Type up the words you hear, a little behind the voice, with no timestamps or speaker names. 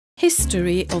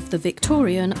History of the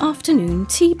Victorian afternoon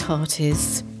tea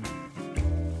parties.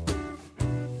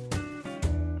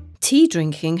 Tea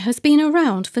drinking has been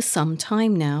around for some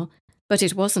time now, but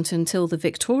it wasn't until the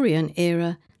Victorian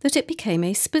era that it became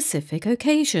a specific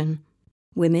occasion.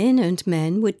 Women and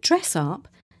men would dress up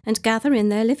and gather in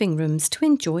their living rooms to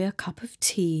enjoy a cup of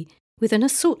tea with an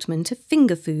assortment of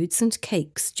finger foods and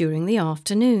cakes during the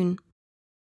afternoon.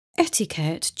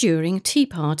 Etiquette during tea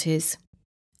parties.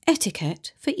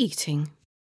 Etiquette for eating.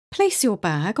 Place your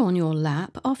bag on your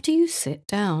lap after you sit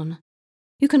down.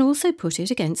 You can also put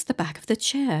it against the back of the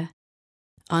chair.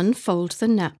 Unfold the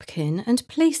napkin and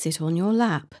place it on your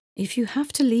lap. If you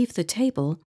have to leave the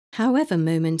table, however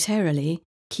momentarily,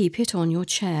 keep it on your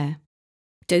chair.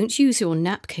 Don't use your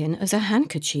napkin as a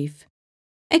handkerchief.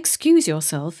 Excuse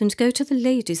yourself and go to the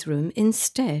ladies' room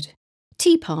instead.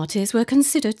 Tea parties were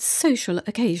considered social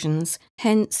occasions,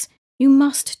 hence, you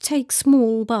must take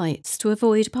small bites to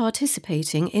avoid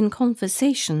participating in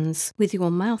conversations with your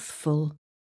mouth full.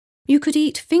 You could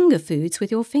eat finger foods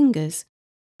with your fingers,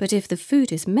 but if the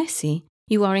food is messy,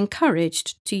 you are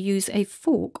encouraged to use a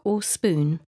fork or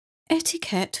spoon.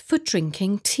 Etiquette for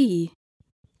drinking tea.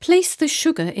 Place the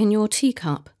sugar in your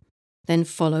teacup, then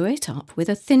follow it up with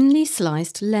a thinly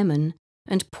sliced lemon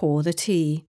and pour the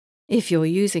tea. If you're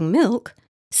using milk,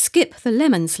 skip the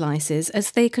lemon slices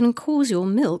as they can cause your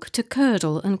milk to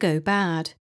curdle and go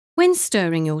bad. When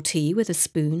stirring your tea with a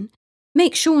spoon,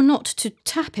 make sure not to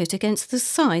tap it against the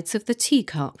sides of the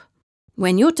teacup.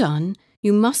 When you're done,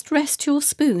 you must rest your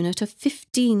spoon at a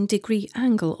 15-degree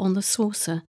angle on the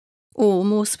saucer, or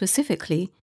more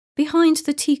specifically, behind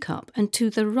the teacup and to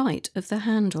the right of the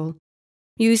handle.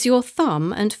 Use your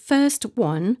thumb and first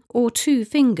 1 or 2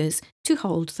 fingers to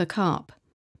hold the cup.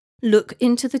 Look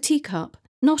into the teacup,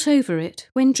 not over it,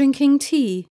 when drinking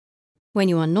tea. When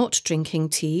you are not drinking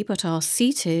tea but are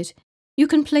seated, you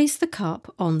can place the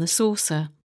cup on the saucer.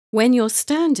 When you're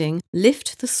standing,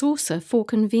 lift the saucer for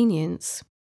convenience.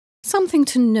 Something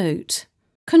to note.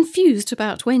 Confused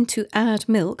about when to add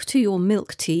milk to your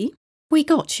milk tea? We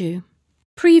got you.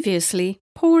 Previously,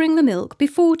 pouring the milk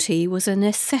before tea was a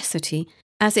necessity,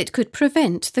 as it could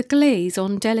prevent the glaze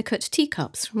on delicate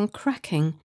teacups from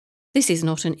cracking. This is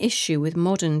not an issue with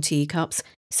modern teacups,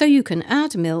 so you can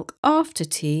add milk after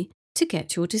tea to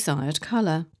get your desired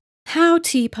colour. How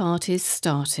tea parties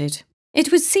started.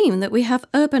 It would seem that we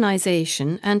have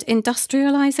urbanisation and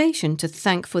industrialisation to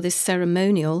thank for this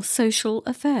ceremonial social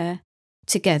affair.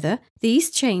 Together, these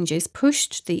changes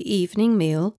pushed the evening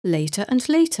meal later and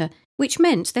later, which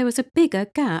meant there was a bigger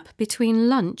gap between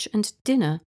lunch and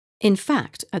dinner. In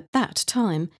fact, at that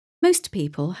time, most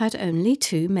people had only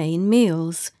 2 main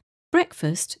meals,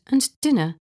 breakfast and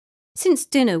dinner. Since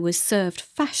dinner was served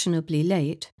fashionably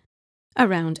late,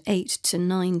 around 8 to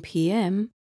 9 p.m,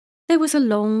 there was a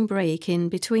long break in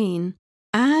between.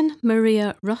 Anne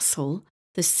Maria Russell,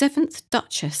 the 7th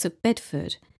Duchess of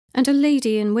Bedford and a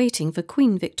lady-in-waiting for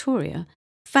Queen Victoria,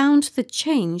 found the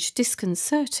change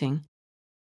disconcerting.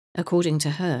 According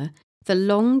to her, the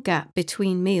long gap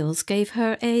between meals gave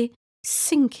her a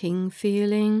sinking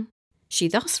feeling. She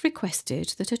thus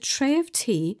requested that a tray of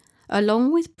tea,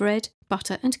 along with bread,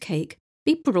 butter and cake,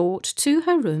 be brought to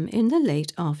her room in the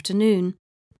late afternoon.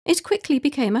 It quickly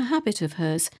became a habit of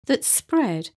hers that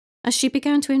spread as she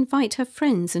began to invite her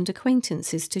friends and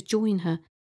acquaintances to join her,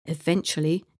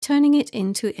 eventually turning it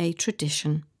into a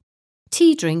tradition.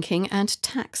 Tea drinking and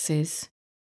taxes.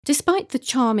 Despite the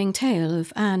charming tale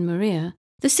of Anne Maria,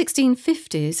 the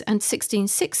 1650s and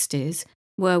 1660s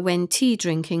were when tea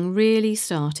drinking really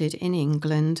started in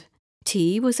England.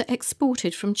 Tea was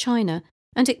exported from China,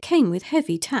 and it came with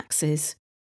heavy taxes.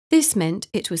 This meant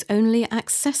it was only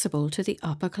accessible to the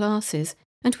upper classes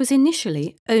and was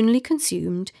initially only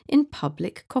consumed in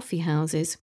public coffee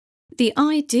houses. The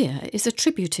idea is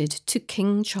attributed to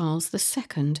King Charles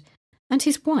II and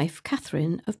his wife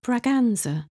Catherine of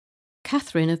Braganza.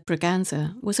 Catherine of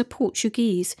Braganza was a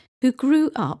Portuguese who grew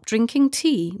up drinking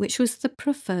tea, which was the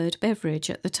preferred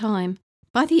beverage at the time.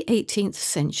 By the 18th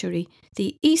century,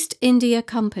 the East India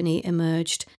Company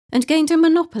emerged and gained a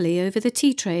monopoly over the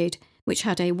tea trade, which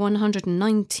had a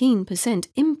 119%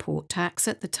 import tax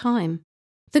at the time.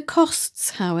 The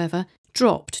costs, however,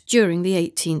 dropped during the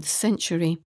 18th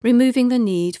century, removing the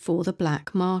need for the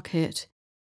black market.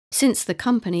 Since the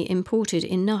company imported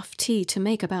enough tea to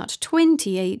make about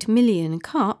 28 million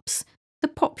cups, the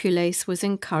populace was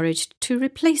encouraged to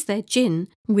replace their gin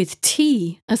with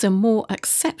tea as a more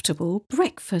acceptable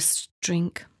breakfast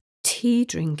drink. Tea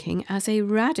drinking as a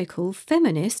radical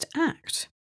feminist act.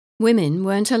 Women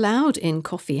weren't allowed in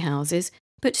coffee houses,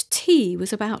 but tea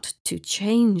was about to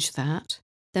change that.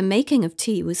 The making of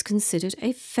tea was considered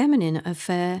a feminine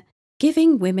affair,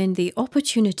 giving women the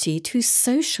opportunity to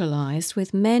socialise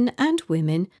with men and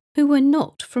women who were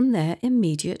not from their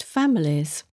immediate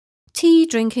families. Tea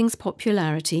drinking's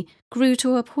popularity grew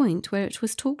to a point where it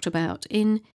was talked about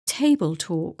in Table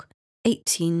Talk,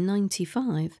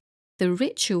 1895. The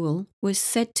ritual was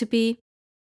said to be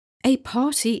a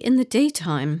party in the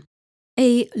daytime,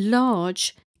 a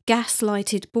large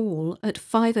gas-lighted ball at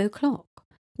 5 o'clock,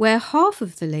 where half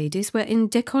of the ladies were in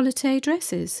décolleté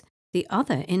dresses, the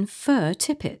other in fur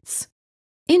tippets.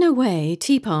 In a way,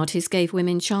 tea parties gave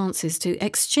women chances to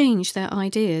exchange their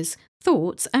ideas,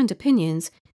 thoughts and opinions,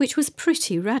 which was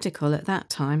pretty radical at that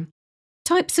time.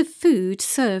 Types of food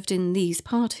served in these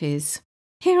parties.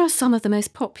 Here are some of the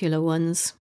most popular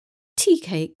ones. Tea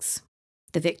cakes.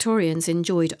 The Victorians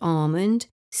enjoyed almond,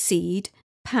 seed,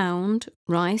 pound,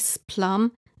 rice,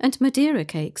 plum and Madeira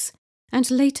cakes, and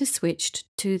later switched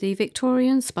to the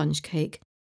Victorian sponge cake,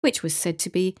 which was said to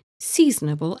be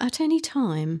seasonable at any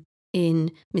time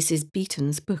in Mrs.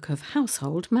 Beeton's Book of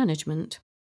Household Management.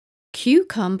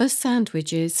 Cucumber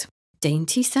sandwiches.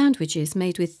 Dainty sandwiches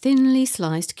made with thinly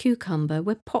sliced cucumber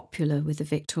were popular with the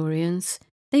Victorians.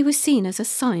 They were seen as a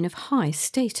sign of high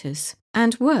status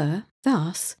and were,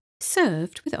 thus,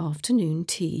 served with afternoon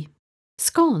tea.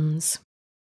 Scones.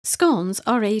 Scones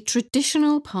are a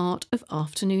traditional part of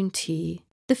afternoon tea.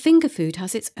 The finger food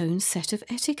has its own set of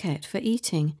etiquette for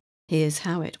eating. Here's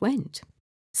how it went.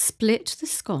 Split the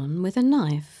scone with a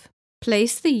knife.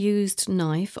 Place the used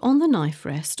knife on the knife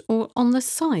rest or on the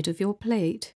side of your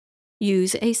plate.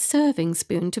 Use a serving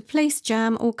spoon to place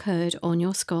jam or curd on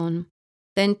your scone.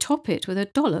 Then top it with a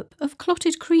dollop of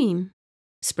clotted cream.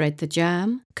 Spread the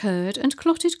jam, curd and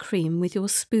clotted cream with your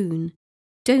spoon.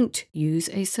 Don't use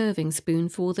a serving spoon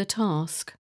for the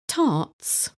task.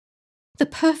 Tarts. The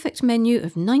perfect menu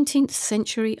of 19th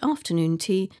century afternoon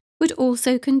tea would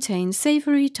also contain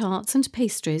savoury tarts and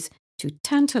pastries to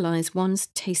tantalise one's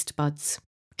taste buds.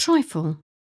 Trifle.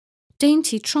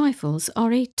 Dainty trifles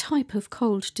are a type of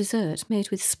cold dessert made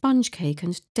with sponge cake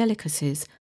and delicacies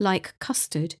like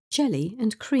custard, jelly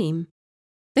and cream.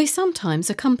 They sometimes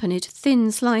accompanied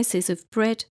thin slices of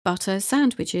bread, butter,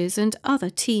 sandwiches and other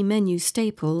tea menu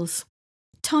staples.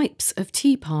 Types of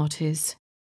tea parties.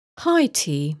 High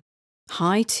tea.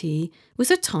 High tea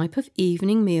was a type of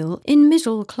evening meal in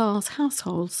middle-class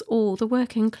households or the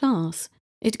working class.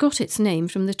 It got its name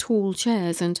from the tall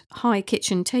chairs and high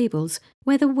kitchen tables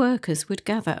where the workers would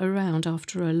gather around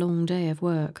after a long day of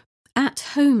work.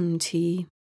 At-home tea.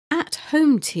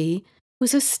 At-home tea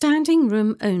was a standing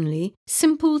room only,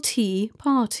 simple tea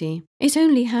party. It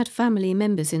only had family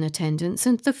members in attendance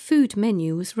and the food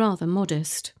menu was rather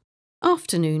modest.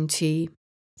 Afternoon tea.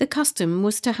 The custom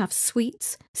was to have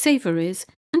sweets, savouries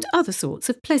and other sorts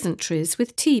of pleasantries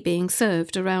with tea being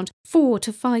served around 4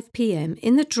 to 5 p.m.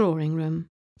 in the drawing room.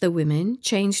 The women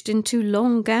changed into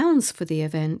long gowns for the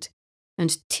event,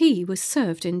 and tea was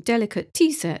served in delicate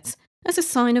tea sets as a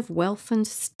sign of wealth and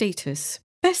status.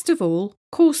 Best of all,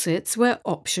 corsets were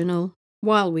optional.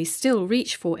 While we still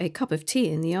reach for a cup of tea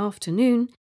in the afternoon,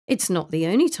 it's not the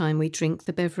only time we drink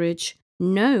the beverage.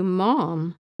 No,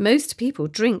 ma'am. Most people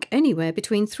drink anywhere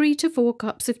between 3 to 4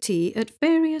 cups of tea at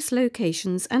various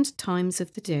locations and times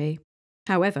of the day.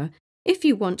 However, if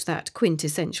you want that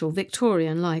quintessential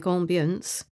Victorian-like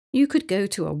ambience, you could go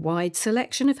to a wide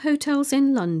selection of hotels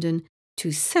in London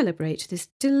to celebrate this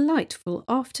delightful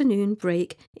afternoon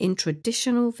break in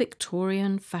traditional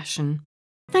Victorian fashion.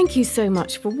 Thank you so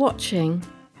much for watching.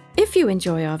 If you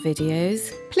enjoy our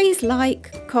videos, please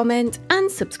like, comment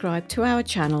and subscribe to our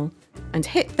channel and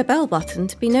hit the bell button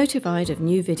to be notified of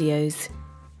new videos.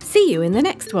 See you in the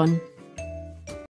next one.